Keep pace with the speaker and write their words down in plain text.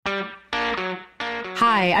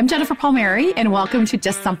Hi, I'm Jennifer Palmieri, and welcome to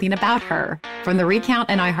Just Something About Her from The Recount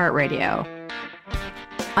and iHeartRadio.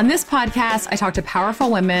 On this podcast, I talk to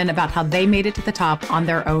powerful women about how they made it to the top on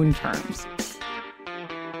their own terms.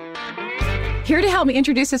 Here to help me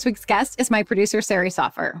introduce this week's guest is my producer, Sari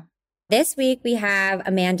Soffer. This week, we have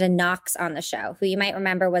Amanda Knox on the show, who you might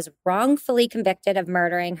remember was wrongfully convicted of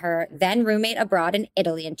murdering her then roommate abroad in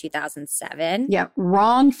Italy in 2007. Yeah,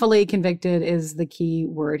 wrongfully convicted is the key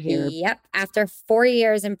word here. Yep. After 4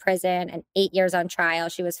 years in prison and 8 years on trial,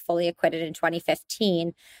 she was fully acquitted in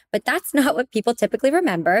 2015. But that's not what people typically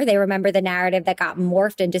remember. They remember the narrative that got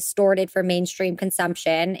morphed and distorted for mainstream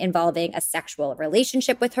consumption, involving a sexual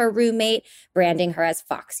relationship with her roommate, branding her as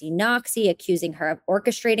Foxy Knoxy, accusing her of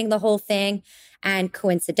orchestrating the whole thing. And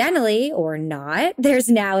coincidentally, or not, there's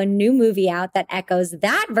now a new movie out that echoes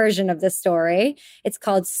that version of the story. It's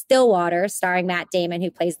called Stillwater, starring Matt Damon,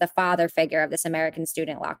 who plays the father figure of this American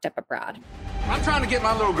student locked up abroad. I'm trying to get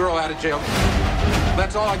my little girl out of jail.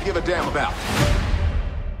 That's all I give a damn about.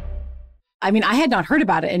 I mean, I had not heard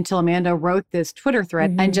about it until Amanda wrote this Twitter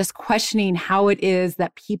thread and just questioning how it is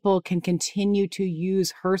that people can continue to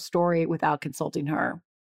use her story without consulting her.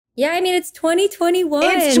 Yeah, I mean, it's 2021.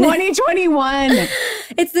 It's 2021.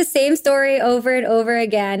 It's the same story over and over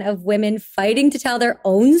again of women fighting to tell their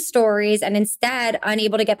own stories and instead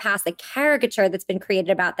unable to get past the caricature that's been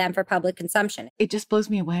created about them for public consumption. It just blows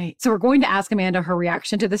me away. So we're going to ask Amanda her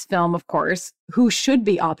reaction to this film, of course, who should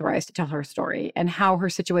be authorized to tell her story, and how her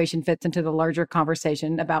situation fits into the larger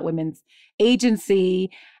conversation about women's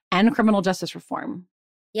agency and criminal justice reform.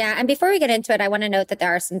 Yeah, and before we get into it, I want to note that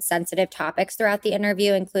there are some sensitive topics throughout the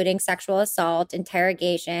interview, including sexual assault,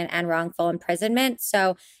 interrogation, and wrongful imprisonment.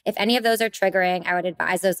 So if any of those are triggering, I would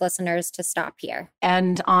advise those listeners to stop here.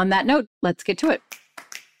 And on that note, let's get to it.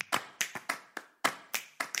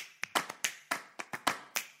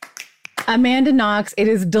 Amanda Knox, it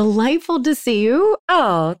is delightful to see you.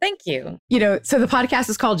 Oh, thank you. You know, so the podcast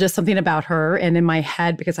is called Just Something About Her. And in my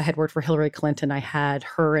head, because I had worked for Hillary Clinton, I had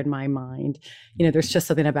her in my mind. You know, there's just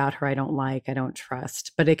something about her I don't like, I don't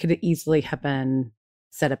trust. But it could easily have been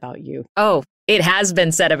said about you. Oh, it has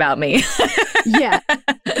been said about me. Yeah.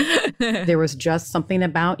 There was just something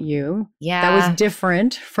about you that was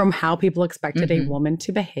different from how people expected a woman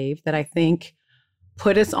to behave that I think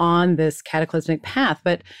put us on this cataclysmic path.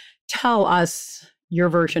 But tell us your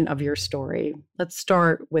version of your story. Let's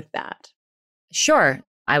start with that. Sure.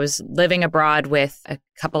 I was living abroad with a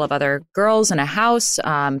couple of other girls in a house,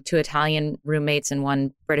 2 Italian roommates and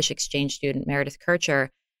 1 British exchange student, Meredith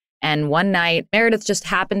Kircher. And one night, Meredith just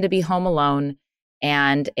happened to be home alone,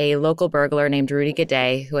 and a local burglar named Rudy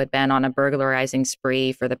Gaudet, who had been on a burglarizing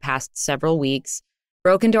spree for the past several weeks,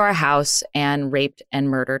 broke into our house and raped and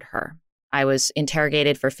murdered her. I was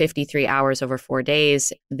interrogated for 53 hours over 4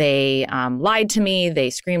 days. They lied to me, they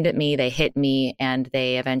screamed at me, they hit me, and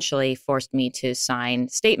they eventually forced me to sign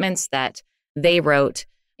statements that they wrote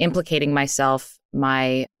implicating myself,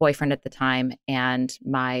 my boyfriend at the time, and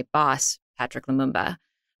my boss, Patrick Lumumba.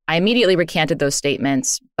 I immediately recanted those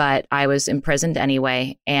statements, but I was imprisoned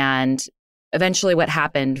anyway. And eventually what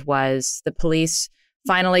happened was the police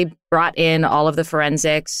finally brought in all of the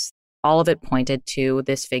forensics. All of it pointed to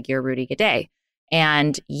this figure, Rudy Gaudet.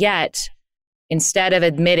 And yet, instead of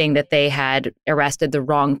admitting that they had arrested the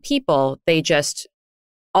wrong people, they just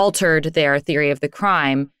altered their theory of the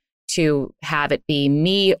crime to have it be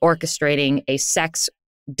me orchestrating a sex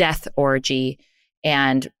death orgy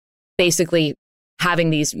and basically having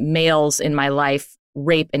these males in my life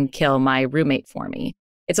rape and kill my roommate for me.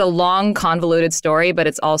 It's a long, convoluted story, but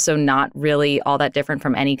it's also not really all that different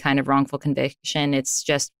from any kind of wrongful conviction. It's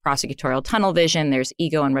just prosecutorial tunnel vision. There's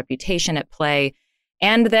ego and reputation at play.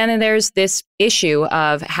 And then there's this issue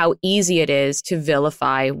of how easy it is to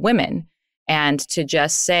vilify women and to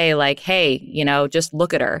just say like, hey, you know, just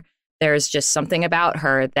look at her. There's just something about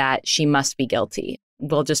her that she must be guilty.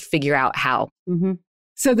 We'll just figure out how. Mm-hmm.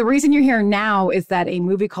 So the reason you're here now is that a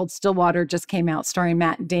movie called Stillwater just came out starring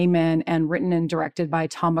Matt Damon and written and directed by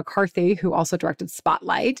Tom McCarthy, who also directed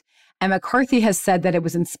Spotlight. And McCarthy has said that it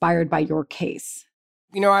was inspired by your case.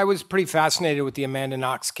 You know, I was pretty fascinated with the Amanda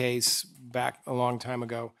Knox case back a long time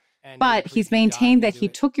ago. But he's maintained that he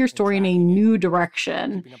took your story in a new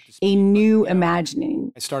direction, a new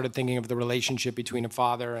imagining. I started thinking of the relationship between a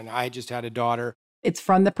father and I just had a daughter. It's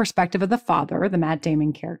from the perspective of the father, the Matt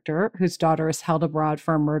Damon character, whose daughter is held abroad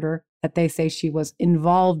for a murder that they say she was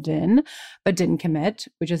involved in, but didn't commit,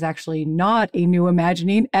 which is actually not a new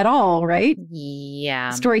imagining at all, right?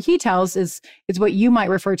 Yeah. The story he tells is what you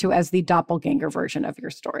might refer to as the doppelganger version of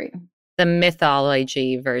your story. The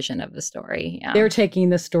mythology version of the story. Yeah. They're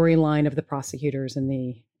taking the storyline of the prosecutors and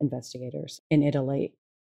the investigators in Italy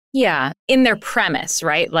Yeah, in their premise,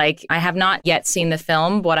 right? Like, I have not yet seen the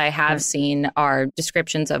film. What I have seen are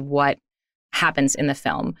descriptions of what happens in the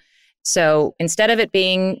film. So instead of it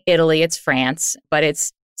being Italy, it's France, but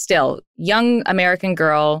it's still young American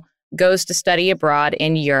girl goes to study abroad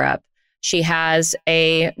in Europe. She has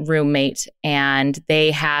a roommate and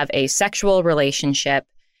they have a sexual relationship.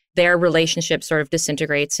 Their relationship sort of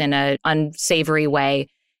disintegrates in an unsavory way.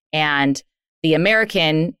 And the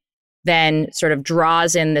American then sort of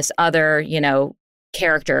draws in this other,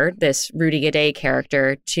 character, this Rudy Gaudet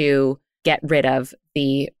character, to get rid of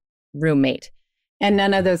the roommate. And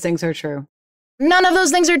none of those things are true. None of those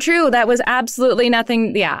things are true. That was absolutely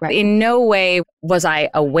nothing. Yeah. Right. In no way was I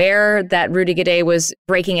aware that Rudy Gaudet was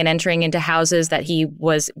breaking and entering into houses, that he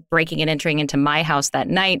was breaking and entering into my house that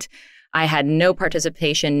night. I had no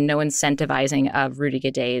participation, no incentivizing of Rudy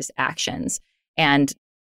Gaudet's actions. And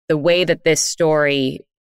the way that this story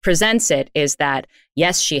presents it is that,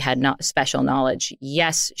 yes, she had not special knowledge.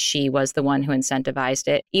 Yes, she was the one who incentivized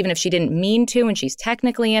it. Even if she didn't mean to, and she's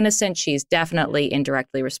technically innocent, she's definitely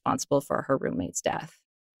indirectly responsible for her roommate's death.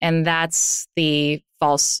 And that's the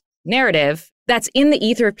false narrative that's in the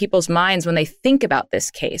ether of people's minds when they think about this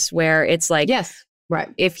case, where it's like, yes, right.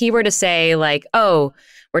 If he were to say like, oh,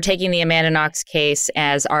 we're taking the Amanda Knox case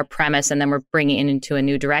as our premise and then we're bringing it into a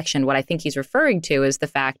new direction, what I think he's referring to is the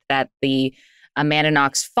fact that the Amanda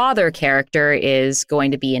Knox father character is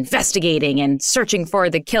going to be investigating and searching for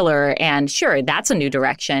the killer. And sure, that's a new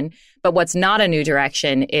direction. But what's not a new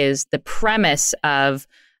direction is the premise of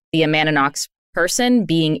the Amanda Knox person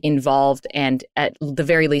being involved and at the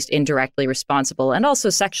very least indirectly responsible and also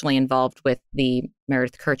sexually involved with the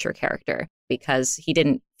Meredith Kercher character, because he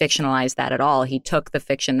didn't fictionalize that at all. He took the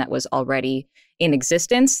fiction that was already in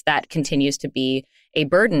existence that continues to be a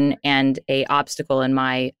burden and a obstacle in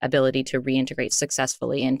my ability to reintegrate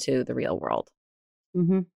successfully into the real world.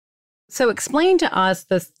 Mm-hmm. So explain to us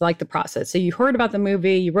this, like the process. So you heard about the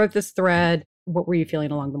movie, you wrote this thread. What were you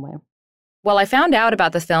feeling along the way? Well, I found out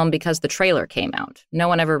about the film because the trailer came out. No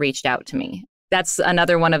one ever reached out to me. That's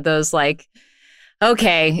another one of those like,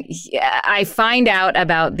 okay, I find out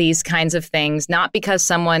about these kinds of things, not because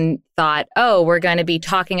someone thought, oh, we're going to be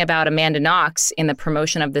talking about Amanda Knox in the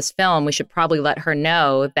promotion of this film. We should probably let her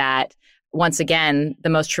know that, once again,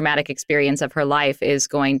 the most traumatic experience of her life is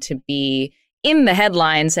going to be in the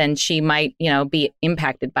headlines and she might, be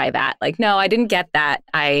impacted by that. Like, no, I didn't get that.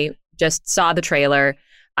 I just saw the trailer.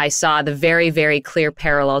 I saw the very, very clear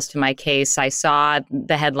parallels to my case. I saw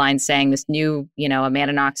the headline saying this new,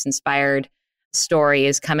 Amanda Knox inspired story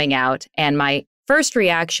is coming out. And my first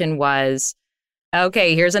reaction was,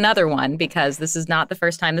 okay, here's another one, because this is not the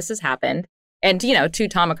first time this has happened. And, to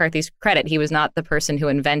Tom McCarthy's credit, he was not the person who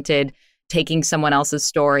invented taking someone else's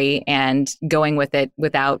story and going with it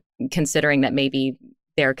without considering that maybe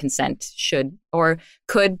their consent should or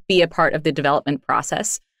could be a part of the development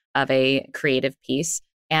process of a creative piece.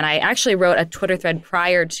 And I actually wrote a Twitter thread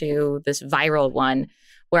prior to this viral one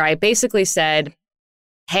where I basically said,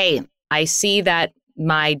 hey, I see that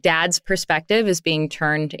my dad's perspective is being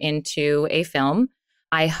turned into a film.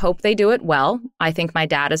 I hope they do it well. I think my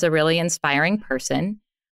dad is a really inspiring person.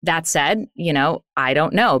 That said, I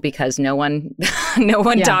don't know, because no one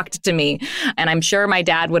talked to me. And I'm sure my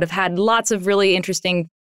dad would have had lots of really interesting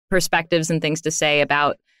perspectives and things to say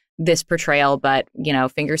about this portrayal, but,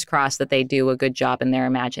 fingers crossed that they do a good job in their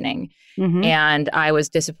imagining. Mm-hmm. And I was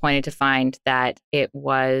disappointed to find that it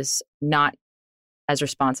was not as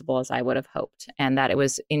responsible as I would have hoped, and that it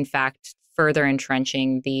was, in fact, further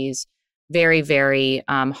entrenching these very, very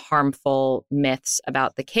harmful myths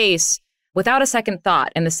about the case without a second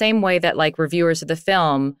thought, in the same way that, like, reviewers of the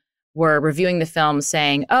film were reviewing the film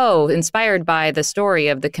saying, oh, inspired by the story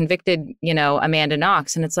of the convicted, Amanda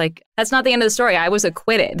Knox. And it's like, that's not the end of the story. I was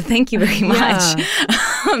acquitted. Thank you very much.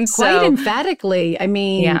 Yeah. Quite emphatically. I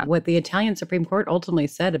mean, what the Italian Supreme Court ultimately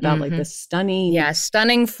said about like the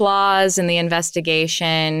stunning flaws in the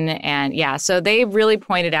investigation. And so they really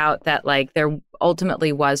pointed out that like there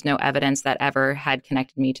ultimately was no evidence that ever had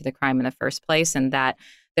connected me to the crime in the first place, and that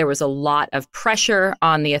there was a lot of pressure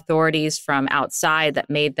on the authorities from outside that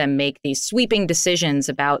made them make these sweeping decisions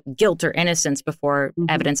about guilt or innocence before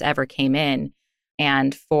evidence ever came in.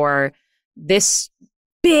 And for this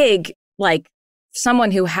big, like,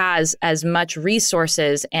 someone who has as much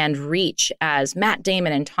resources and reach as Matt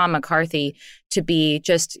Damon and Tom McCarthy to be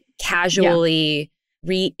just casually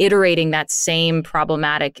reiterating that same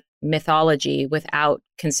problematic mythology without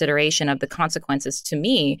consideration of the consequences, to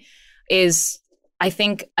me, is, I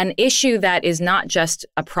think, an issue that is not just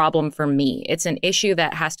a problem for me. It's an issue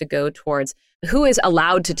that has to go towards who is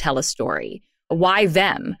allowed to tell a story, why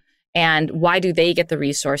them, And why do they get the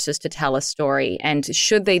resources to tell a story? And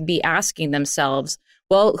should they be asking themselves,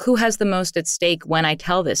 well, who has the most at stake when I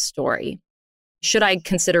tell this story? Should I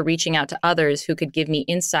consider reaching out to others who could give me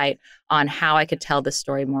insight on how I could tell this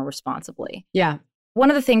story more responsibly? Yeah. One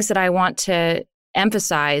of the things that I want to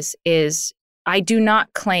emphasize is I do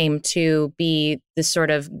not claim to be the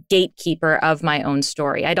sort of gatekeeper of my own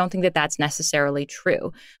story. I don't think that that's necessarily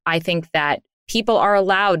true. I think that people are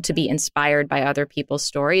allowed to be inspired by other people's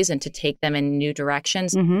stories and to take them in new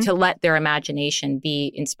directions, to let their imagination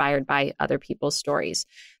be inspired by other people's stories.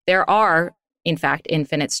 There are, in fact,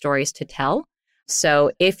 infinite stories to tell.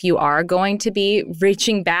 So if you are going to be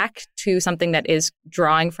reaching back to something that is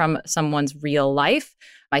drawing from someone's real life,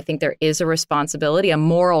 I think there is a responsibility, a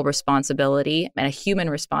moral responsibility, and a human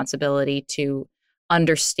responsibility to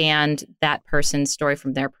understand that person's story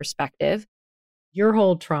from their perspective. Your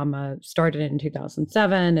whole trauma started in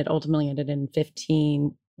 2007. It ultimately ended in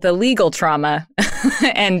 2015. The legal trauma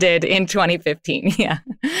ended in 2015. Yeah.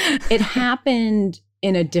 It happened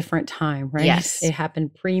in a different time, right? Yes. It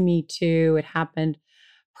happened pre-Me Too. It happened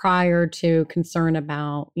prior to concern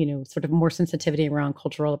about, sort of more sensitivity around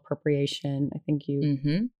cultural appropriation. I think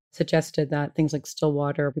you suggested that things like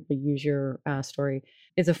Stillwater, people use your story,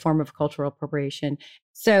 is a form of cultural appropriation.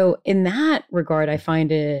 So in that regard, I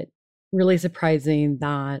find it really surprising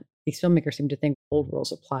that these filmmakers seem to think old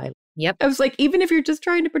rules apply. Yep. I was like, even if you're just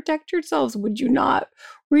trying to protect yourselves, would you not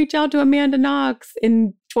reach out to Amanda Knox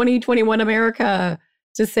in 2021 America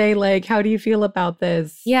to say, like, how do you feel about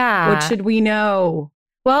this? Yeah. What should we know?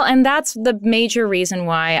 Well, and that's the major reason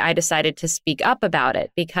why I decided to speak up about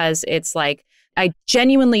it, because it's like, I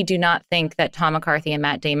genuinely do not think that Tom McCarthy and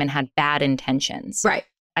Matt Damon had bad intentions. Right.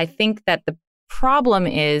 I think that the problem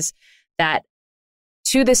is that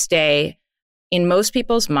to this day, in most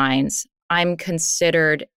people's minds, I'm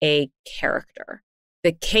considered a character.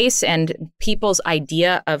 The case and people's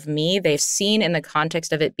idea of me, they've seen in the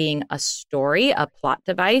context of it being a story, a plot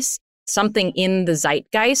device, something in the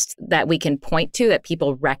zeitgeist that we can point to that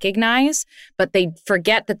people recognize, but they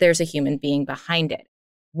forget that there's a human being behind it.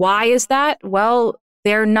 Why is that? Well,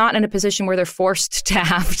 they're not in a position where they're forced to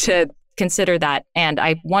have to consider that. And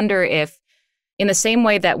I wonder if, in the same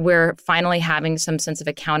way that we're finally having some sense of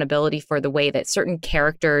accountability for the way that certain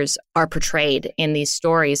characters are portrayed in these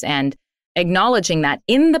stories, and acknowledging that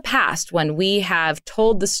in the past, when we have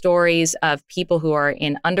told the stories of people who are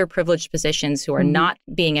in underprivileged positions, who are not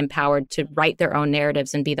being empowered to write their own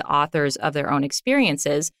narratives and be the authors of their own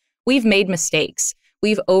experiences, we've made mistakes.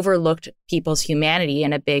 We've overlooked people's humanity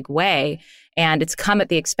in a big way, and it's come at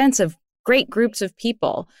the expense of great groups of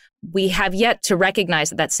people. We have yet to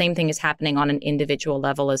recognize that that same thing is happening on an individual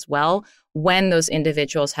level as well, when those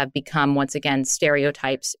individuals have become, once again,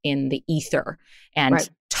 stereotypes in the ether and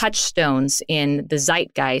touchstones in the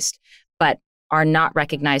zeitgeist, but are not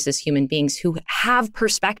recognized as human beings who have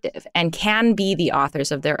perspective and can be the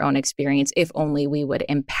authors of their own experience if only we would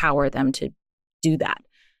empower them to do that.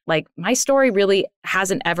 Like, my story really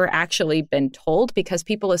hasn't ever actually been told because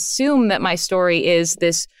people assume that my story is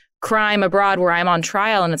this crime abroad where I'm on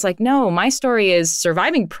trial. And it's like, no, my story is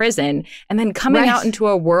surviving prison and then coming out into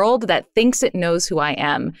a world that thinks it knows who I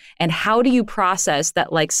am. And how do you process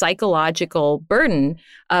that, like, psychological burden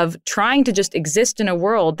of trying to just exist in a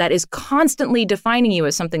world that is constantly defining you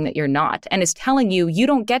as something that you're not and is telling you, you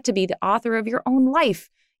don't get to be the author of your own life.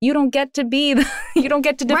 You don't get to be, you don't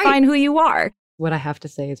get to define who you are. What I have to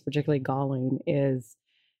say is particularly galling is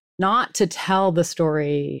not to tell the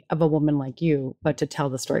story of a woman like you, but to tell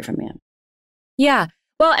the story of a man. Yeah.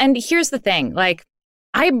 Well, and here's the thing. Like,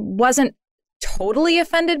 I wasn't totally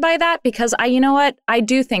offended by that because you know what? I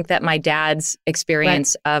do think that my dad's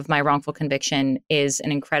experience of my wrongful conviction is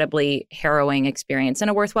an incredibly harrowing experience and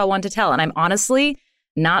a worthwhile one to tell. And I'm honestly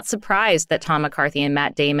not surprised that Tom McCarthy and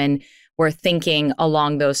Matt Damon were thinking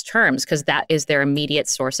along those terms, because that is their immediate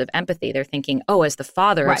source of empathy. They're thinking, oh, as the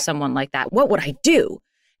father of someone like that, what would I do?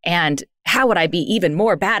 And how would I be even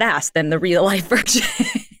more badass than the real life version?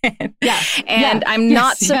 I'm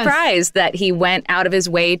not surprised that he went out of his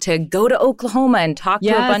way to go to Oklahoma and talk to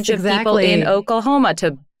a bunch of people in Oklahoma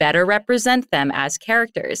to better represent them as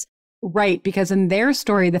characters. Right, because in their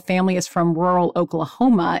story, the family is from rural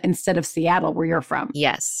Oklahoma instead of Seattle, where you're from.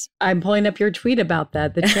 Yes. I'm pulling up your tweet about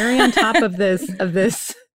that. The cherry on top of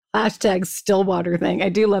this hashtag Stillwater thing. I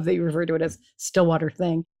do love that you refer to it as Stillwater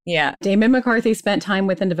thing. Yeah. Damon McCarthy spent time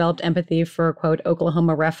with and developed empathy for, quote,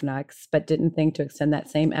 Oklahoma roughnecks, but didn't think to extend that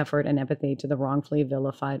same effort and empathy to the wrongfully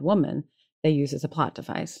vilified woman they use as a plot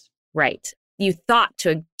device. Right. you thought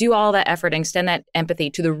to do all that effort and extend that empathy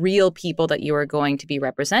to the real people that you were going to be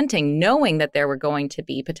representing, knowing that there were going to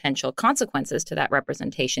be potential consequences to that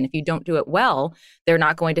representation. If you don't do it well, they're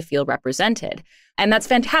not going to feel represented. And that's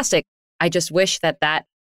fantastic. I just wish that that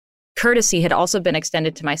courtesy had also been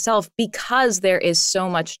extended to myself, because there is so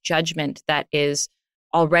much judgment that is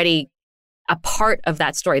already a part of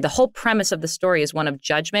that story. The whole premise of the story is one of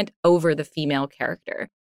judgment over the female character.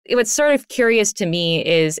 What's sort of curious to me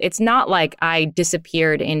is it's not like I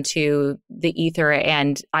disappeared into the ether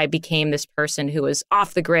and I became this person who was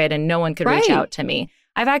off the grid and no one could reach out to me.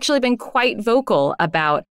 I've actually been quite vocal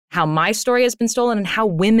about how my story has been stolen and how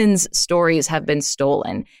women's stories have been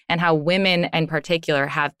stolen, and how women in particular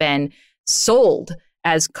have been sold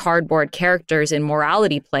as cardboard characters in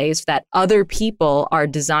morality plays that other people are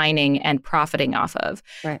designing and profiting off of.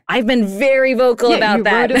 Right. I've been very vocal about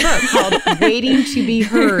that. You wrote a book called Waiting to Be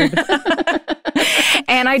Heard.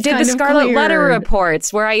 And I did the Scarlet Letter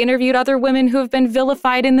reports where I interviewed other women who have been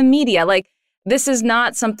vilified in the media. Like, this is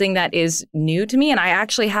not something that is new to me. And I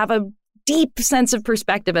actually have a deep sense of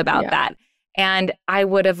perspective about that. And I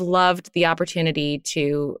would have loved the opportunity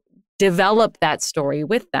to develop that story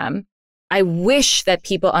with them. I wish that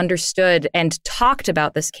people understood and talked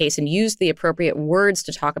about this case and used the appropriate words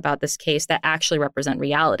to talk about this case that actually represent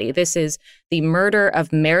reality. This is the murder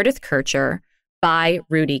of Meredith Kercher by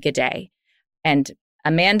Rudy Guede. And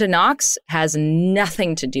Amanda Knox has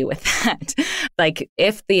nothing to do with that. Like,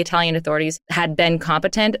 if the Italian authorities had been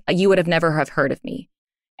competent, you would have never have heard of me.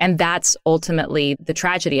 And that's ultimately the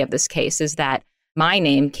tragedy of this case, is that my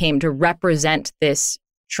name came to represent this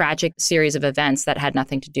tragic series of events that had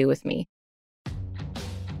nothing to do with me.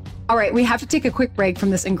 All right, we have to take a quick break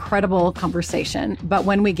from this incredible conversation. But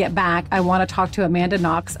when we get back, I want to talk to Amanda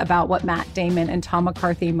Knox about what Matt Damon and Tom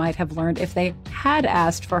McCarthy might have learned if they had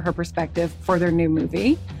asked for her perspective for their new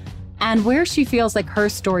movie, and where she feels like her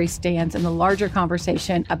story stands in the larger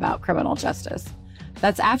conversation about criminal justice.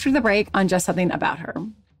 That's after the break on Just Something About Her.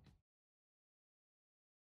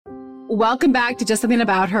 Welcome back to Just Something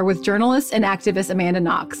About Her with journalist and activist Amanda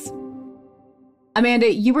Knox.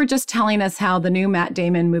 Amanda, you were just telling us how the new Matt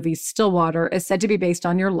Damon movie Stillwater is said to be based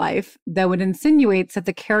on your life, though it insinuates that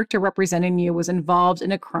the character representing you was involved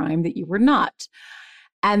in a crime that you were not.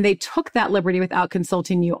 And they took that liberty without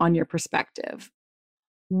consulting you on your perspective.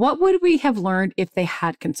 What would we have learned if they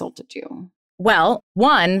had consulted you? Well,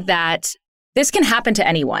 one, that this can happen to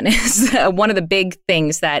anyone is one of the big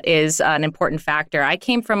things that is an important factor. I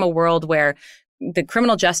came from a world where the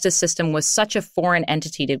criminal justice system was such a foreign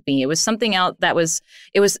entity to me. It was something else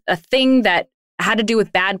it was a thing that had to do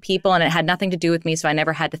with bad people, and it had nothing to do with me, so I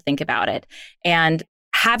never had to think about it. And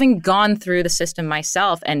having gone through the system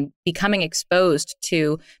myself and becoming exposed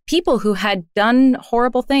to people who had done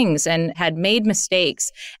horrible things and had made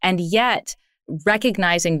mistakes, and yet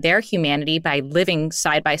recognizing their humanity by living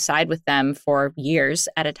side by side with them for years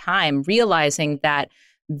at a time, realizing that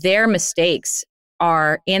their mistakes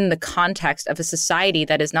are in the context of a society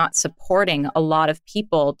that is not supporting a lot of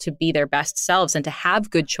people to be their best selves and to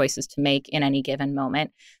have good choices to make in any given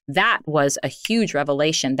moment. That was a huge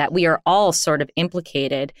revelation, that we are all sort of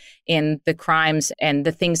implicated in the crimes and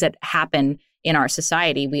the things that happen in our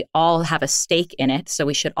society. We all have a stake in it, so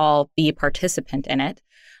we should all be a participant in it.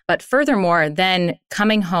 But furthermore, then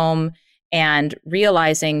coming home and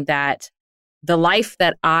realizing that the life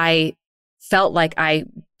that I felt like I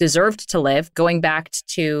deserved to live, going back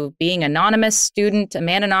to being an anonymous student,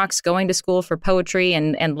 Amanda Knox, going to school for poetry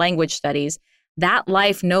and language studies, that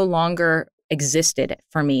life no longer existed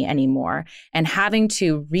for me anymore. And having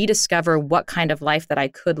to rediscover what kind of life that I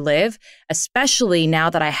could live, especially now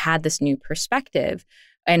that I had this new perspective,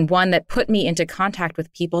 and one that put me into contact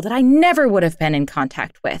with people that I never would have been in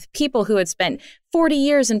contact with. People who had spent 40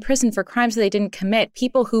 years in prison for crimes that they didn't commit.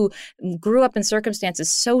 People who grew up in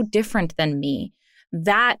circumstances so different than me.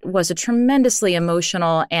 That was a tremendously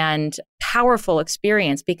emotional and powerful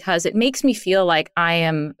experience, because it makes me feel like I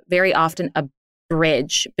am very often a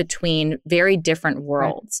bridge between very different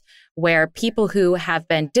worlds, where people who have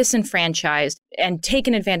been disenfranchised and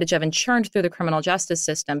taken advantage of and churned through the criminal justice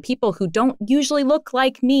system, people who don't usually look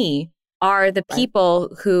like me, are the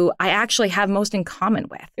people who I actually have most in common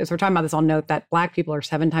with. As we're talking about this, I'll note that Black people are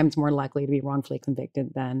 7 times more likely to be wrongfully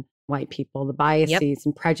convicted than white people. The biases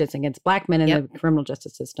and prejudice against Black men in the criminal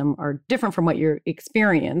justice system are different from what you're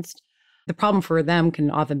experienced. The problem for them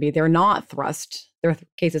can often be their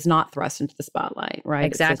case is not thrust into the spotlight, right?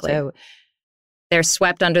 Exactly. They're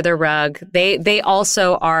swept under the rug. They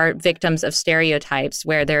also are victims of stereotypes,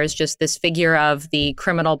 where there's just this figure of the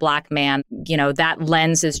criminal Black man. You know, that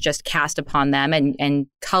lens is just cast upon them and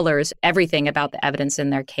colors everything about the evidence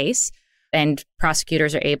in their case. and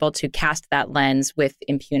prosecutors are able to cast that lens with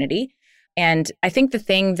impunity. And I think the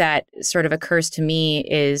thing that sort of occurs to me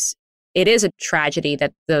is it is a tragedy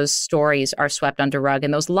that those stories are swept under the rug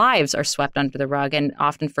and those lives are swept under the rug and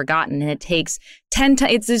often forgotten. And it takes 10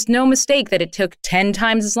 times, there's no mistake that it took 10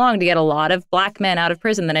 times as long to get a lot of Black men out of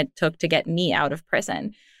prison than it took to get me out of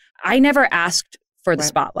prison. I never asked for the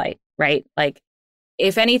spotlight, right? Like,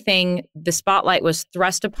 if anything, the spotlight was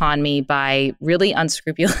thrust upon me by really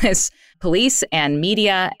unscrupulous police and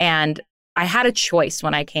media. And I had a choice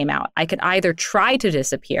when I came out. I could either try to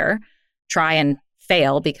disappear, try and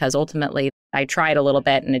fail, because ultimately I tried a little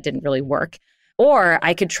bit and it didn't really work. Or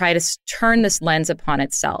I could try to turn this lens upon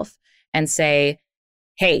itself and say,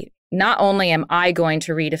 hey, not only am I going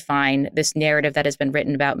to redefine this narrative that has been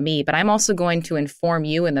written about me, but I'm also going to inform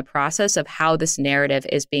you in the process of how this narrative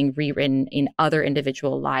is being rewritten in other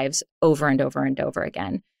individual lives over and over and over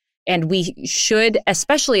again. And we should,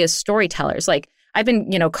 especially as storytellers, like I've been,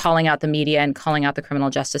 calling out the media and calling out the criminal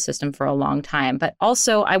justice system for a long time, but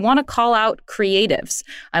also I want to call out creatives.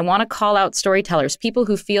 I want to call out storytellers, people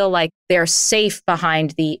who feel like they're safe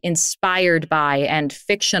behind the inspired by and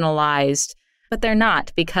fictionalized, but they're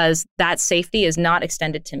not, because that safety is not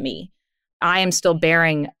extended to me. I am still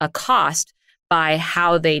bearing a cost by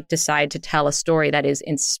how they decide to tell a story that is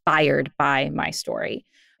inspired by my story.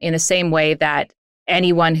 In the same way that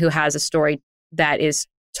anyone who has a story that is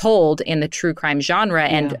told in the true crime genre,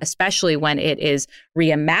 and especially when it is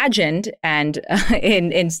reimagined and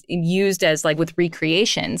in used as like with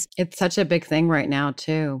recreations. It's such a big thing right now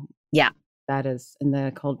too. Yeah. That is in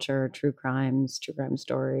the culture, true crime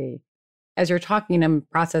story. As you're talking, I'm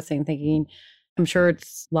processing, thinking, I'm sure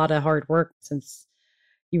it's a lot of hard work since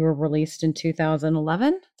you were released in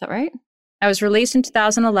 2011. Is that right? I was released in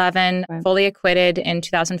 2011, fully acquitted in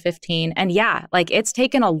 2015. And it's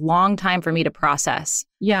taken a long time for me to process.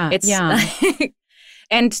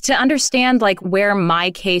 And to understand where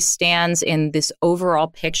my case stands in this overall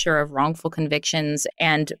picture of wrongful convictions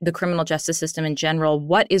and the criminal justice system in general,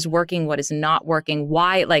 what is working, what is not working,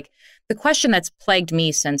 why, the question that's plagued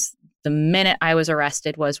me since the minute I was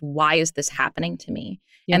arrested was, why is this happening to me?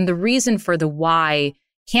 Yeah. And the reason for the why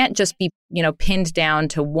can't just be, pinned down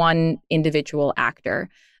to one individual actor.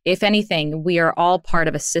 If anything, we are all part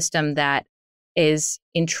of a system that is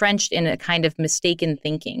entrenched in a kind of mistaken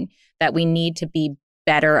thinking that we need to be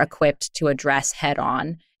better equipped to address head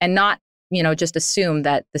on and not, just assume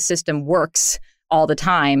that the system works all the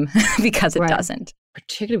time because it doesn't.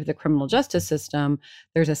 Particularly with the criminal justice system,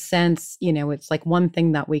 there's a sense, it's like one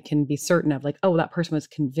thing that we can be certain of, like, oh, that person was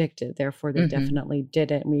convicted, therefore they definitely did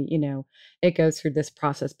it. And we, it goes through this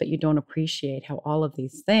process, but you don't appreciate how all of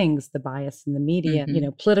these things, the bias in the media,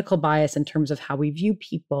 political bias in terms of how we view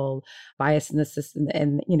people, bias in the system,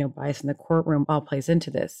 and, bias in the courtroom all plays into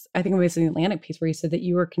this. I think it was the Atlantic piece where you said that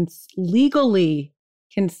you were legally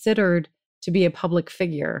considered to be a public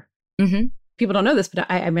figure. Mm-hmm. People don't know this, but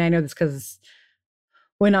I know this because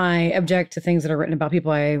when I object to things that are written about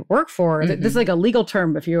people I work for, this is like a legal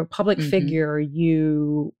term. If you're a public figure,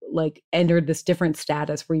 you entered this different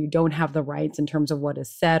status where you don't have the rights in terms of what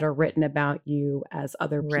is said or written about you as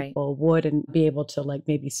other people would, and be able to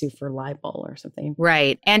maybe sue for libel or something.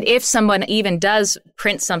 Right. And if someone even does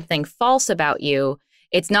print something false about you,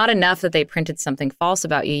 it's not enough that they printed something false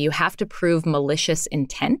about you. You have to prove malicious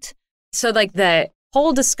intent. So the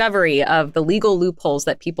whole discovery of the legal loopholes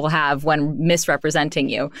that people have when misrepresenting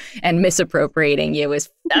you and misappropriating you is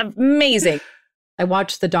amazing. I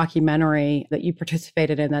watched the documentary that you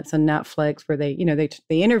participated in that's on Netflix where they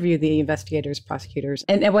interview the investigators, prosecutors.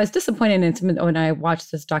 And I was disappointed when I watched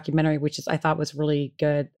this documentary, which I thought was really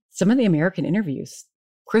good. Some of the American interviews.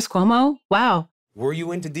 Chris Cuomo, wow. Were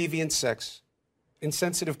you into deviant sex?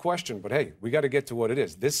 Insensitive question, but hey, we got to get to what it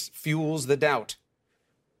is. This fuels the doubt.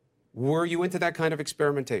 Were you into that kind of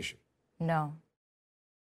experimentation? No.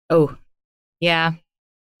 Oh, yeah.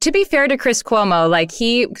 To be fair to Chris Cuomo,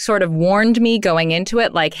 he sort of warned me going into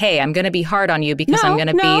it, hey, I'm going to be hard on you because I'm going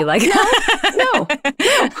to be No.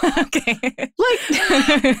 Okay.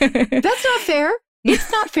 That's not fair. It's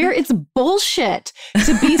not fair. It's bullshit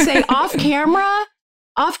to say off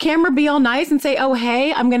camera, be all nice and say, oh,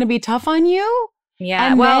 hey, I'm going to be tough on you.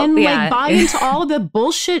 Yeah. And then buy into all the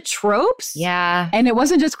bullshit tropes. Yeah. And it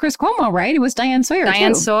wasn't just Chris Cuomo, right? It was Diane Sawyer,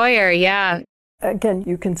 Diane Sawyer, yeah. Again,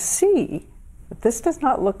 you can see that this does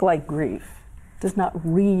not look like grief, does not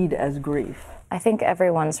read as grief. I think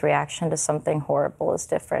everyone's reaction to something horrible is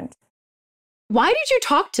different. Why did you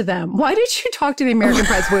talk to them? Why did you talk to the American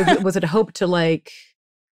press? Was it a hope to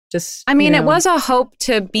just... I mean, it was a hope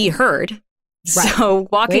to be heard. Right. So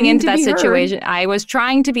walking into that situation, I was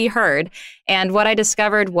trying to be heard. And what I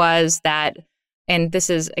discovered was that, and this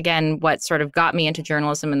is, again, what sort of got me into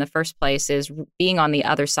journalism in the first place, is being on the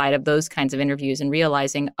other side of those kinds of interviews and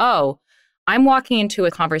realizing, oh, I'm walking into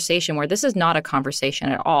a conversation where this is not a conversation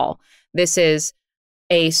at all. This is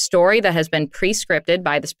a story that has been pre-scripted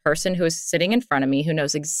by this person who is sitting in front of me, who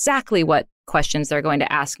knows exactly what questions they're going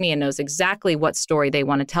to ask me and knows exactly what story they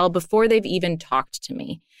want to tell before they've even talked to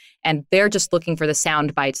me. And they're just looking for the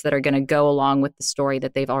sound bites that are going to go along with the story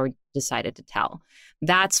that they've already decided to tell.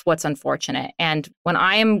 That's what's unfortunate. And when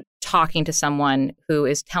I am talking to someone who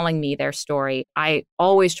is telling me their story, I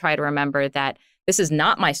always try to remember that this is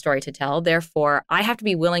not my story to tell. Therefore, I have to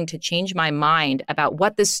be willing to change my mind about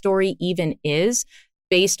what this story even is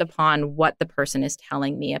based upon what the person is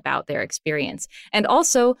telling me about their experience. And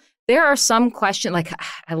also, there are some questions, like,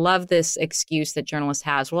 I love this excuse that journalists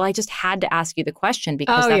have. Well, I just had to ask you the question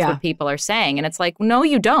because that's what people are saying. And it's like, no,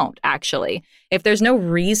 you don't, actually. If there's no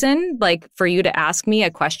reason, like, for you to ask me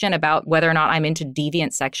a question about whether or not I'm into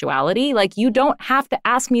deviant sexuality, like, you don't have to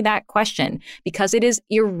ask me that question because it is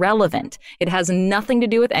irrelevant. It has nothing to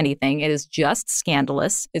do with anything. It is just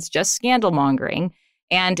scandalous. It's just scandal mongering.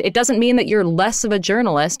 And it doesn't mean that you're less of a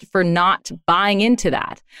journalist for not buying into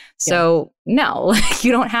that. So no,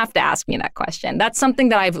 you don't have to ask me that question. That's something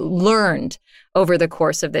that I've learned over the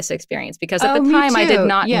course of this experience, because at the time I did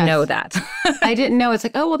not know that. I didn't know. It's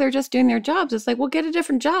like, oh, well, they're just doing their jobs. It's like, well, get a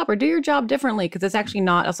different job or do your job differently, because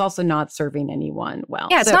it's also not serving anyone well.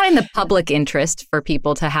 Yeah, it's not in the public interest for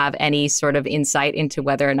people to have any sort of insight into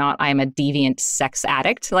whether or not I'm a deviant sex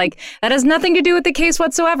addict. Like, that has nothing to do with the case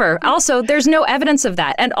whatsoever. Also, there's no evidence of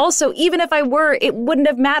that. And also, even if I were, it wouldn't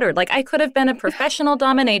have mattered. Like, I could have been a professional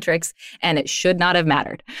dominatrix and it should not have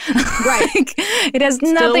mattered. Right. Like, it has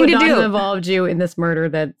nothing to do. Still would not have involved you in this murder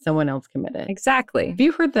that someone else committed. Exactly. Have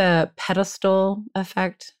you heard the pedestal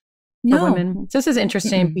effect for women? So this is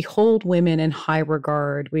interesting. Mm-hmm. We hold women in high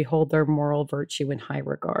regard. We hold their moral virtue in high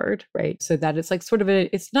regard, right? So that it's like sort of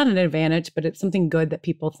it's not an advantage, but it's something good that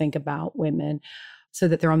people think about women so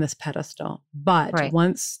that they're on this pedestal. But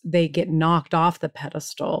once they get knocked off the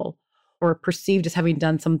pedestal or perceived as having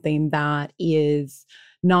done something that is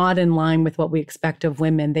not in line with what we expect of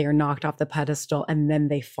women, they are knocked off the pedestal and then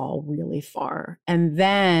they fall really far. And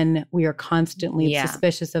then we are constantly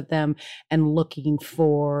suspicious of them and looking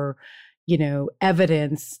for,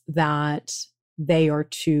 evidence that they are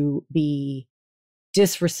to be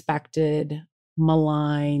disrespected,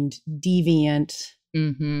 maligned, deviant.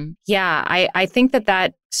 Mm-hmm. Yeah, I think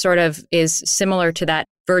that sort of is similar to that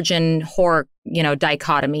virgin whore,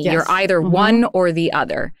 dichotomy. Yes. You're either one or the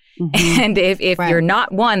other. Mm-hmm. And if you're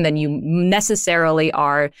not one, then you necessarily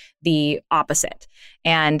are the opposite.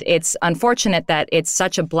 And it's unfortunate that it's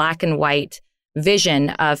such a black and white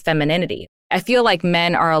vision of femininity. I feel like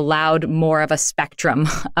men are allowed more of a spectrum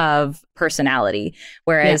of personality,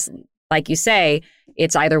 whereas, like you say,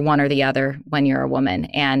 it's either one or the other when you're a woman.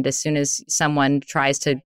 And as soon as someone tries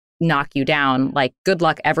to knock you down, like, good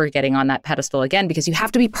luck ever getting on that pedestal again, because you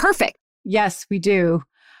have to be perfect. Yes, we do.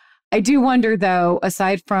 I do wonder, though,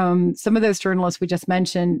 aside from some of those journalists we just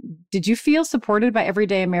mentioned, did you feel supported by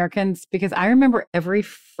everyday Americans? Because I remember every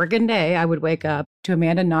friggin' day I would wake up to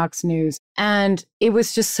Amanda Knox news, and it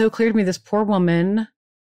was just so clear to me, this poor woman,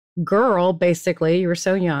 girl, basically, you were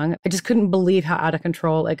so young. I just couldn't believe how out of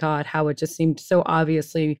control it got, how it just seemed so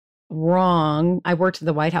obviously wrong. I worked at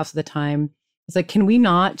the White House at the time. It's like, can we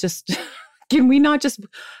not just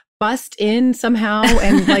bust in somehow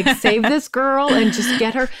and like save this girl and just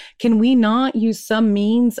get her? Can we not use some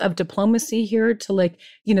means of diplomacy here to, like,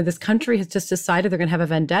 this country has just decided they're going to have a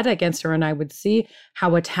vendetta against her. And I would see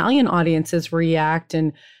how Italian audiences react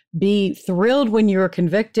and be thrilled when you were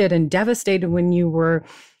convicted and devastated when you were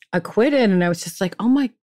acquitted. And I was just like, I'm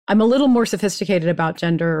a little more sophisticated about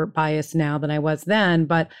gender bias now than I was then.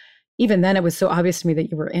 But even then, it was so obvious to me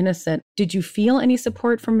that you were innocent. Did you feel any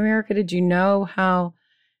support from America? Did you know how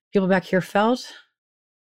people back here felt?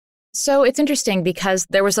 So it's interesting because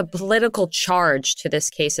there was a political charge to this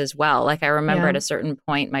case as well. Like, I remember at a certain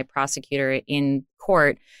point, my prosecutor in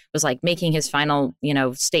court was like making his final,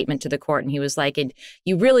 statement to the court. And he was like,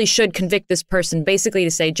 you really should convict this person, basically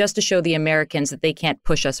to say, just to show the Americans that they can't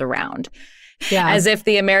push us around. Yeah. As if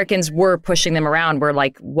the Americans were pushing them around. We're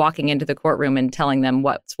like walking into the courtroom and telling them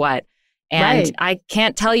what's what. And I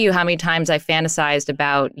can't tell you how many times I fantasized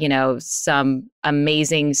about, some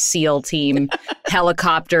amazing SEAL team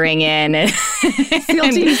helicoptering in. SEAL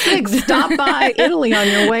Team 6, stop by Italy on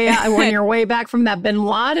your way back from that Bin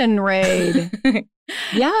Laden raid.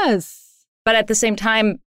 Yes. But at the same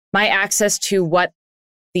time, my access to what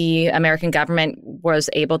the American government was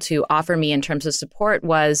able to offer me in terms of support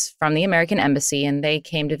was from the American Embassy. And they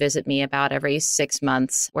came to visit me about every 6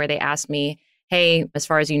 months, where they asked me, hey, as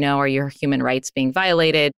far as you know, are your human rights being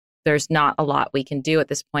violated? There's not a lot we can do at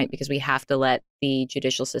this point because we have to let the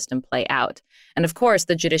judicial system play out. And of course,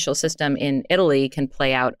 the judicial system in Italy can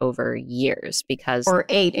play out over years because... Or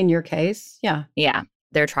 8 in your case. Yeah. Yeah.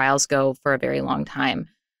 Their trials go for a very long time.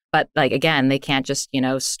 But like, again, they can't just,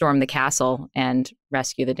 storm the castle and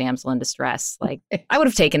rescue the damsel in distress. Like, I would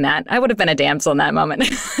have taken that. I would have been a damsel in that moment.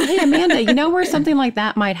 Hey, Amanda, you know where something like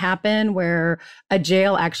that might happen, where a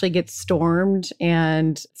jail actually gets stormed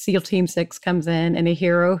and SEAL Team 6 comes in and a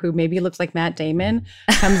hero who maybe looks like Matt Damon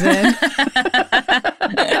comes in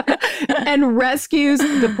and rescues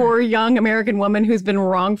the poor young American woman who's been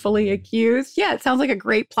wrongfully accused. Yeah, it sounds like a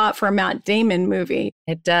great plot for a Matt Damon movie.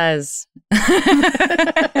 It does.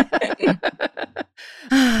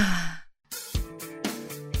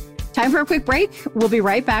 Time for a quick break. We'll be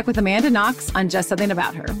right back with Amanda Knox on Just Something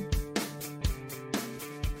About Her.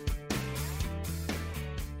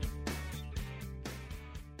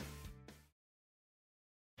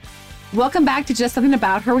 Welcome back to Just Something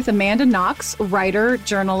About Her with Amanda Knox, writer,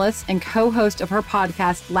 journalist, and co-host of her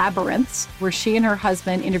podcast, Labyrinths, where she and her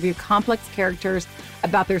husband interview complex characters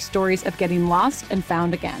about their stories of getting lost and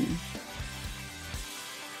found again.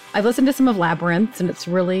 I've listened to some of Labyrinths, and it's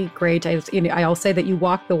really great. I'll say that you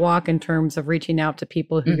walk the walk in terms of reaching out to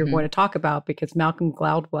people who you're going to talk about, because Malcolm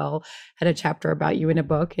Gladwell had a chapter about you in a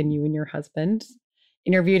book, and you and your husband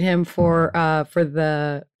interviewed him for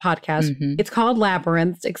the podcast. It's called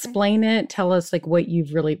Labyrinths. Explain it. Tell us like what you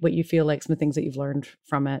feel like, some of the things that you've learned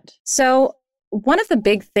from it. So one of the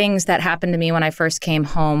big things that happened to me when I first came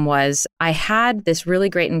home was I had this really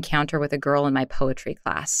great encounter with a girl in my poetry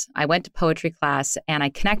class. I went to poetry class and I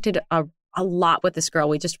connected a lot with this girl.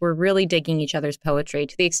 We just were really digging each other's poetry,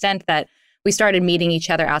 to the extent that we started meeting each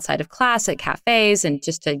other outside of class at cafes and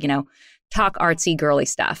just to, talk artsy, girly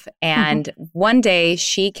stuff. And one day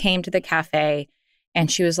she came to the cafe and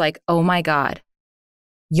she was like, oh my God,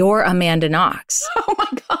 you're Amanda Knox. Oh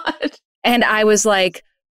my God. And I was like,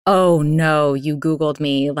 oh no, you Googled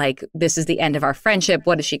me. Like, this is the end of our friendship.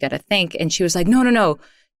 What is she going to think? And she was like, no,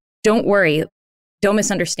 don't worry. Don't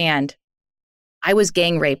misunderstand. I was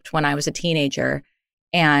gang raped when I was a teenager.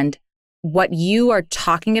 And what you are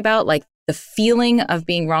talking about, like the feeling of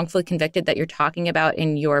being wrongfully convicted that you're talking about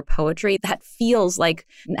in your poetry, that feels like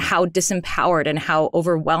how disempowered and how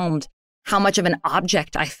overwhelmed, how much of an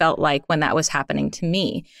object I felt like when that was happening to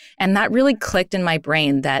me. And that really clicked in my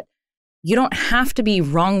brain that you don't have to be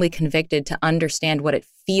wrongly convicted to understand what it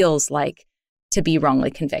feels like to be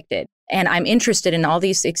wrongly convicted. And I'm interested in all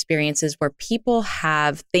these experiences where people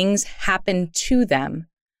have things happen to them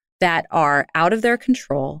that are out of their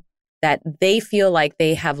control, that they feel like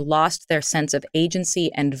they have lost their sense of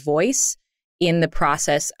agency and voice in the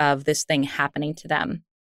process of this thing happening to them.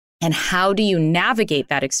 And how do you navigate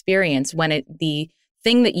that experience when the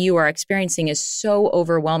thing that you are experiencing is so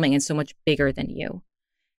overwhelming and so much bigger than you?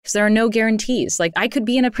 Because there are no guarantees. Like, I could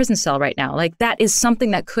be in a prison cell right now. Like, that is something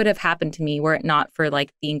that could have happened to me were it not for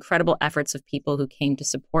like the incredible efforts of people who came to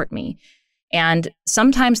support me. And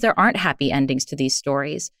sometimes there aren't happy endings to these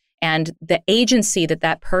stories. And the agency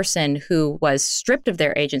that person who was stripped of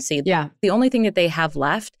their agency, the only thing that they have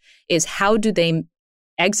left is how do they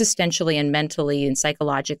existentially and mentally and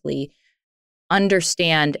psychologically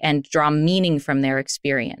understand and draw meaning from their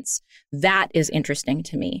experience. That is interesting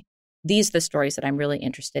to me. These are the stories that I'm really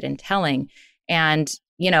interested in telling. And,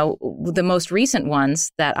 the most recent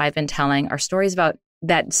ones that I've been telling are stories about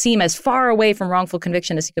that seem as far away from wrongful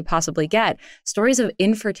conviction as you could possibly get, stories of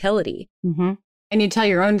infertility. Mm-hmm. And you tell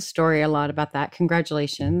your own story a lot about that.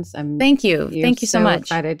 Congratulations. Thank you. Thank you so much.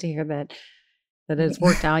 Excited to hear that it's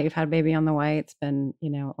worked out. You've had a baby on the way. It's been,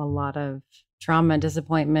 a lot of trauma and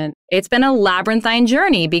disappointment. It's been a labyrinthine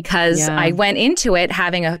journey because I went into it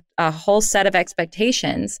having a whole set of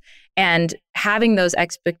expectations and having those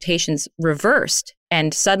expectations reversed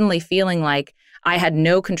and suddenly feeling like I had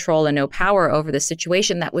no control and no power over the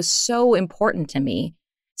situation that was so important to me.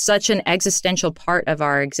 Such an existential part of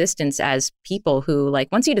our existence as people who, like,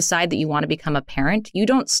 once you decide that you want to become a parent, you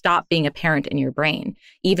don't stop being a parent in your brain,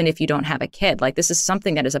 even if you don't have a kid. Like, this is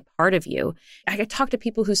something that is a part of you. I talk to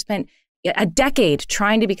people who spent a decade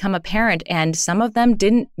trying to become a parent, and some of them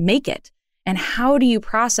didn't make it. And how do you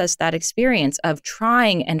process that experience of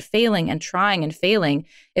trying and failing and trying and failing?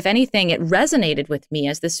 If anything, it resonated with me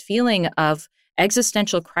as this feeling of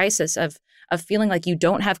existential crisis, of feeling like you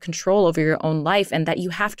don't have control over your own life and that you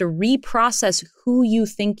have to reprocess who you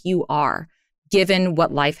think you are, given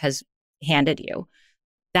what life has handed you.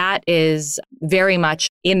 that is very much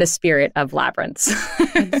in the spirit of Labyrinths.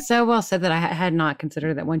 It's so well said that I had not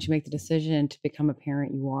considered that once you make the decision to become a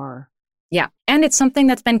parent, you are. Yeah. And it's something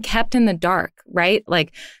that's been kept in the dark, right?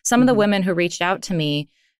 Like some of the women who reached out to me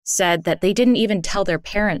said that they didn't even tell their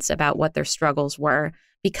parents about what their struggles were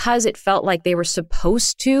because it felt like they were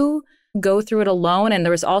supposed to go through it alone. And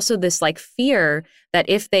there was also this like fear that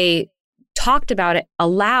if they talked about it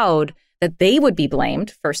aloud, that they would be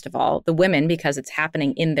blamed, first of all, the women, because it's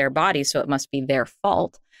happening in their body, so it must be their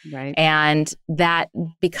fault. Right. And that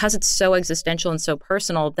because it's so existential and so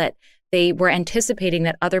personal, that they were anticipating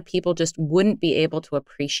that other people just wouldn't be able to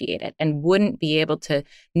appreciate it and wouldn't be able to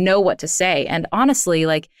know what to say. And honestly,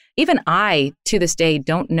 like even I, to this day,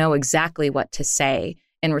 don't know exactly what to say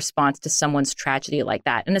in response to someone's tragedy like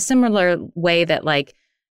that. In a similar way that, like,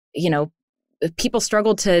 you know, people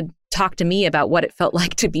struggle to talk to me about what it felt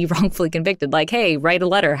like to be wrongfully convicted. Like, hey, write a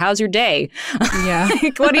letter. How's your day? Yeah.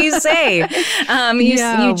 Like, what do you say?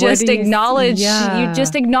 You just acknowledge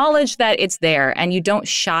that it's there, and you don't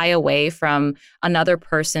shy away from another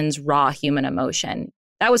person's raw human emotion.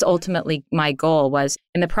 That was ultimately my goal, was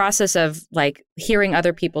in the process of like hearing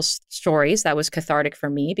other people's stories. That was cathartic for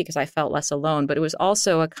me because I felt less alone, but it was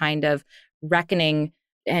also a kind of reckoning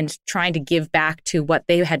and trying to give back to what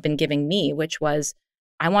they had been giving me, which was,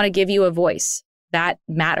 I want to give you a voice. That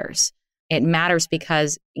matters. It matters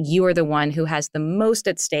because you are the one who has the most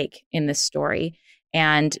at stake in this story,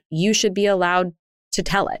 and you should be allowed to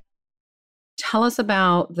tell it. Tell us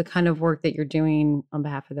about the kind of work that you're doing on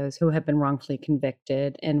behalf of those who have been wrongfully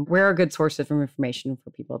convicted, and where are good sources of information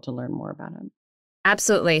for people to learn more about it?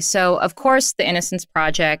 Absolutely. So, of course, the Innocence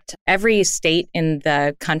Project, every state in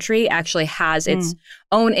the country actually has its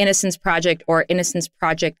own Innocence Project or Innocence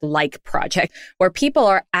Project-like project, where people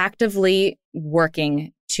are actively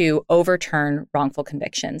working to overturn wrongful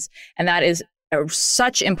convictions. And that is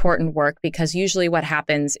such important work, because usually what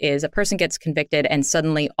happens is a person gets convicted and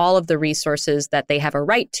suddenly all of the resources that they have a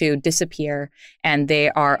right to disappear, and they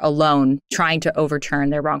are alone trying to overturn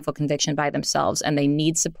their wrongful conviction by themselves, and they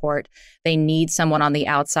need support. They need someone on the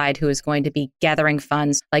outside who is going to be gathering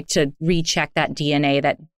funds, like to recheck that DNA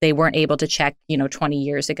that they weren't able to check, 20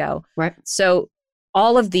 years ago. Right. So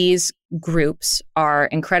all of these groups are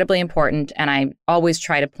incredibly important, and I always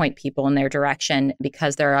try to point people in their direction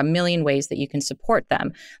because there are a million ways that you can support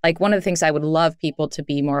them. Like, one of the things I would love people to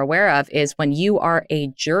be more aware of is when you are a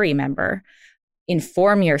jury member,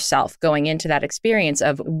 inform yourself going into that experience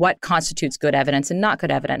of what constitutes good evidence and not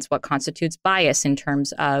good evidence, what constitutes bias in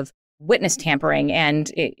terms of witness tampering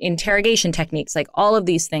and interrogation techniques. Like, all of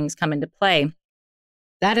these things come into play.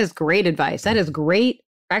 That is great advice. That is great,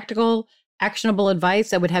 practical, actionable advice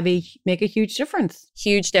that would make a huge difference.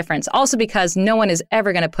 Huge difference. Also because no one is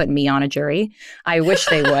ever going to put me on a jury. I wish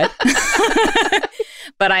they would.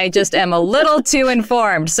 But I just am a little too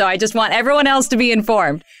informed. So I just want everyone else to be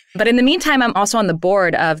informed. But in the meantime, I'm also on the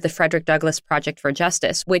board of the Frederick Douglass Project for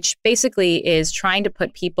Justice, which basically is trying to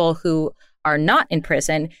put people who are not in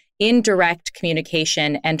prison in direct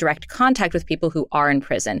communication and direct contact with people who are in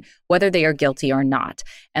prison, whether they are guilty or not.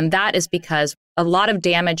 And that is because a lot of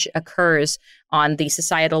damage occurs on the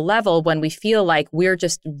societal level when we feel like we're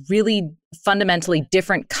just really fundamentally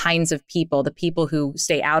different kinds of people, the people who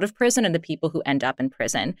stay out of prison and the people who end up in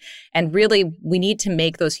prison. And really, we need to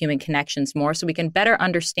make those human connections more so we can better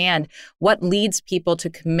understand what leads people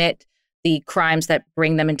to commit the crimes that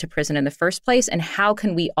bring them into prison in the first place, and how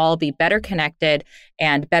can we all be better connected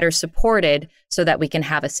and better supported so that we can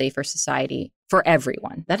have a safer society for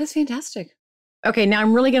everyone. That is fantastic. Okay, now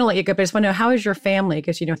I'm really going to let you go, but I just want to know, how is your family?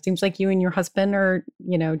 Because, it seems like you and your husband are,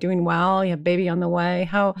 doing well. You have a baby on the way.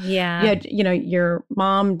 Yeah. You had, your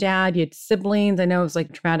mom, dad, you had siblings. I know it was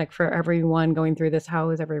like traumatic for everyone going through this.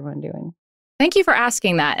 How is everyone doing? Thank you for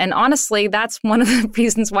asking that. And honestly, that's one of the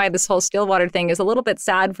reasons why this whole Stillwater thing is a little bit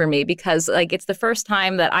sad for me, because it's the first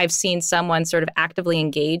time that I've seen someone sort of actively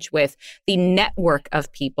engage with the network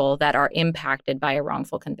of people that are impacted by a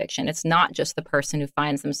wrongful conviction. It's not just the person who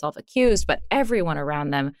finds themselves accused, but everyone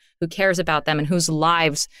around them who cares about them and whose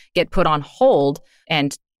lives get put on hold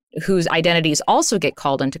and whose identities also get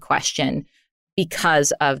called into question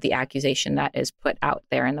because of the accusation that is put out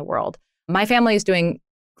there in the world. My family is doing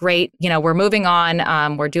great. We're moving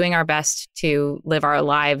on. We're doing our best to live our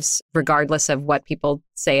lives regardless of what people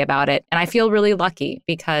say about it. And I feel really lucky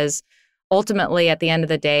because ultimately, at the end of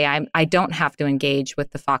the day, I don't have to engage with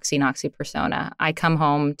the Foxy Knoxy persona. I come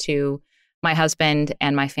home to my husband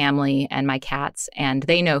and my family and my cats, and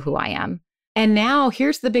they know who I am. And now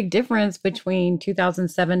here's the big difference between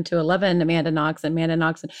 2007 to 11, Amanda Knox, and Amanda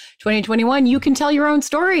Knox in 2021. You can tell your own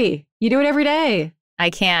story. You do it every day. I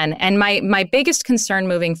can. And my biggest concern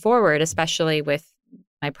moving forward, especially with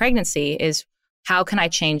my pregnancy, is how can I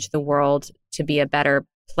change the world to be a better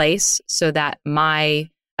place so that my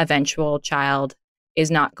eventual child is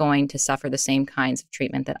not going to suffer the same kinds of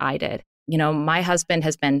treatment that I did. You know, my husband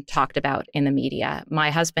has been talked about in the media.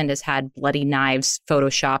 My husband has had bloody knives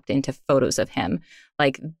photoshopped into photos of him.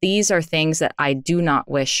 Like, these are things that I do not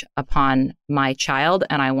wish upon my child,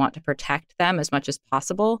 and I want to protect them as much as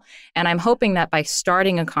possible. And I'm hoping that by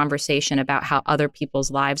starting a conversation about how other people's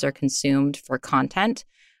lives are consumed for content,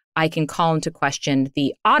 I can call into question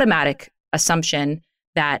the automatic assumption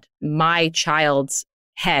that my child's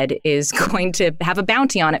head is going to have a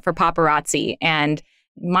bounty on it for paparazzi. And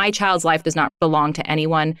my child's life does not belong to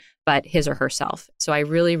anyone but his or herself. So I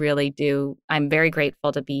really, really do. I'm very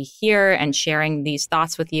grateful to be here and sharing these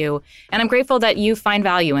thoughts with you. And I'm grateful that you find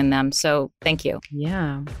value in them. So thank you.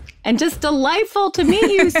 Yeah. And just delightful to meet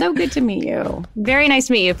you. So good to meet you. Very nice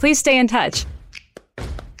to meet you. Please stay in touch.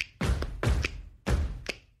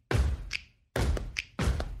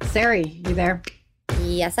 Sari, you there?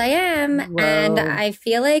 Yes, I am. Whoa. And I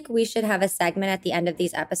feel like we should have a segment at the end of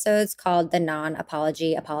these episodes called the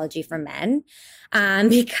non-apology apology for men.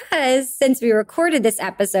 Because since we recorded this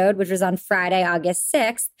episode, which was on Friday, August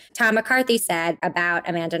 6th, Tom McCarthy said about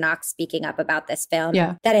Amanda Knox speaking up about this film,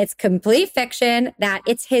 that it's complete fiction, that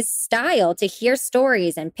it's his style to hear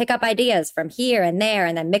stories and pick up ideas from here and there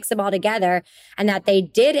and then mix them all together, and that they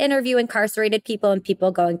did interview incarcerated people and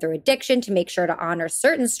people going through addiction to make sure to honor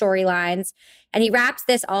certain storylines. And he wraps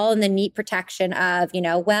this all in the neat protection of,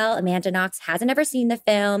 well, Amanda Knox hasn't ever seen the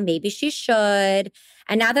film. Maybe she should.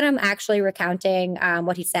 And now that I'm actually recounting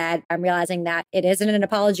what he said, I'm realizing that it isn't an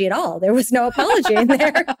apology at all. There was no apology in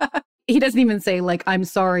there. He doesn't even say, I'm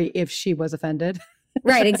sorry if she was offended.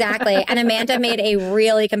 Right, exactly. And Amanda made a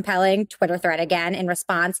really compelling Twitter thread again in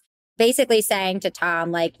response, basically saying to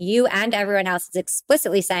Tom, you and everyone else is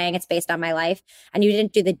explicitly saying it's based on my life. And you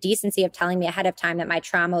didn't do the decency of telling me ahead of time that my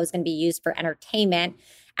trauma was going to be used for entertainment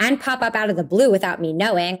and pop up out of the blue without me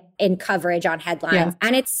knowing in coverage on headlines. Yeah.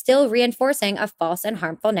 And it's still reinforcing a false and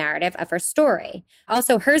harmful narrative of her story.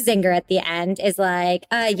 Also, her zinger at the end is I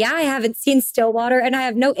haven't seen Stillwater and I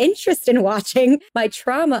have no interest in watching my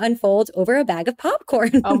trauma unfold over a bag of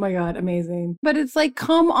popcorn. Oh my God, amazing. But it's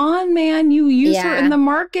come on, man, you use her in the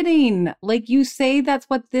marketing. You say that's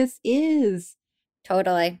what this is.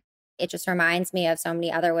 Totally. It just reminds me of so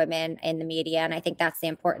many other women in the media. And I think that's the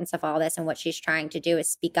importance of all this. And what she's trying to do is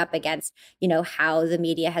speak up against, how the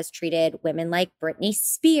media has treated women like Britney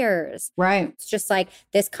Spears. Right. It's just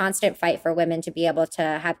this constant fight for women to be able to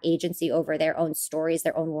have agency over their own stories,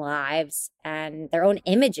 their own lives, and their own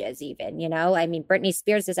images even, I mean, Britney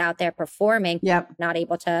Spears is out there performing, not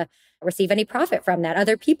able to receive any profit from that.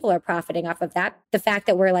 Other people are profiting off of that. The fact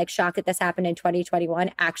that we're shocked that this happened in 2021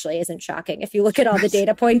 actually isn't shocking if you look at all the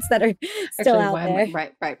data points that are still out there.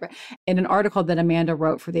 Right. In an article that Amanda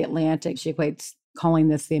wrote for The Atlantic, she equates calling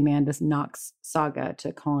this the Amanda Knox saga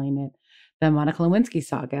to calling it the Monica Lewinsky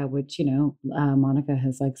saga, which, Monica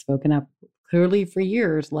has spoken up clearly for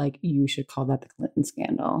years, you should call that the Clinton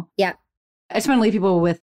scandal. Yeah. I just want to leave people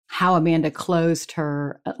with how Amanda closed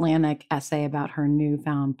her Atlantic essay about her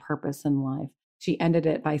newfound purpose in life. She ended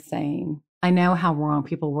it by saying, I know how wrong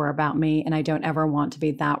people were about me, and I don't ever want to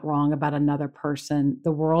be that wrong about another person.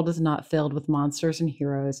 The world is not filled with monsters and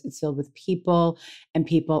heroes. It's filled with people, and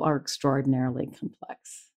people are extraordinarily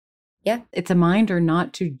complex. Yeah. It's a reminder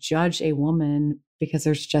not to judge a woman because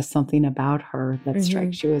there's just something about her that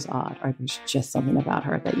strikes you as odd, or there's just something about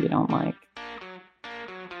her that you don't like.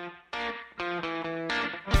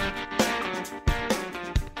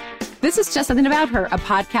 This is Just Something About Her, a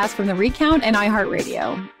podcast from The Recount and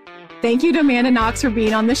iHeartRadio. Thank you to Amanda Knox for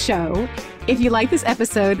being on the show. If you like this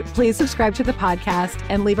episode, please subscribe to the podcast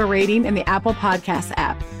and leave a rating in the Apple Podcasts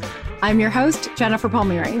app. I'm your host, Jennifer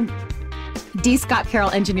Palmieri. D. Scott Carroll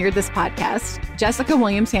engineered this podcast. Jessica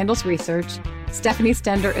Williams handles research. Stephanie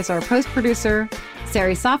Stender is our post-producer.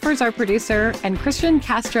 Sari Soffer is our producer. And Christian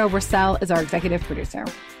Castro-Russell is our executive producer.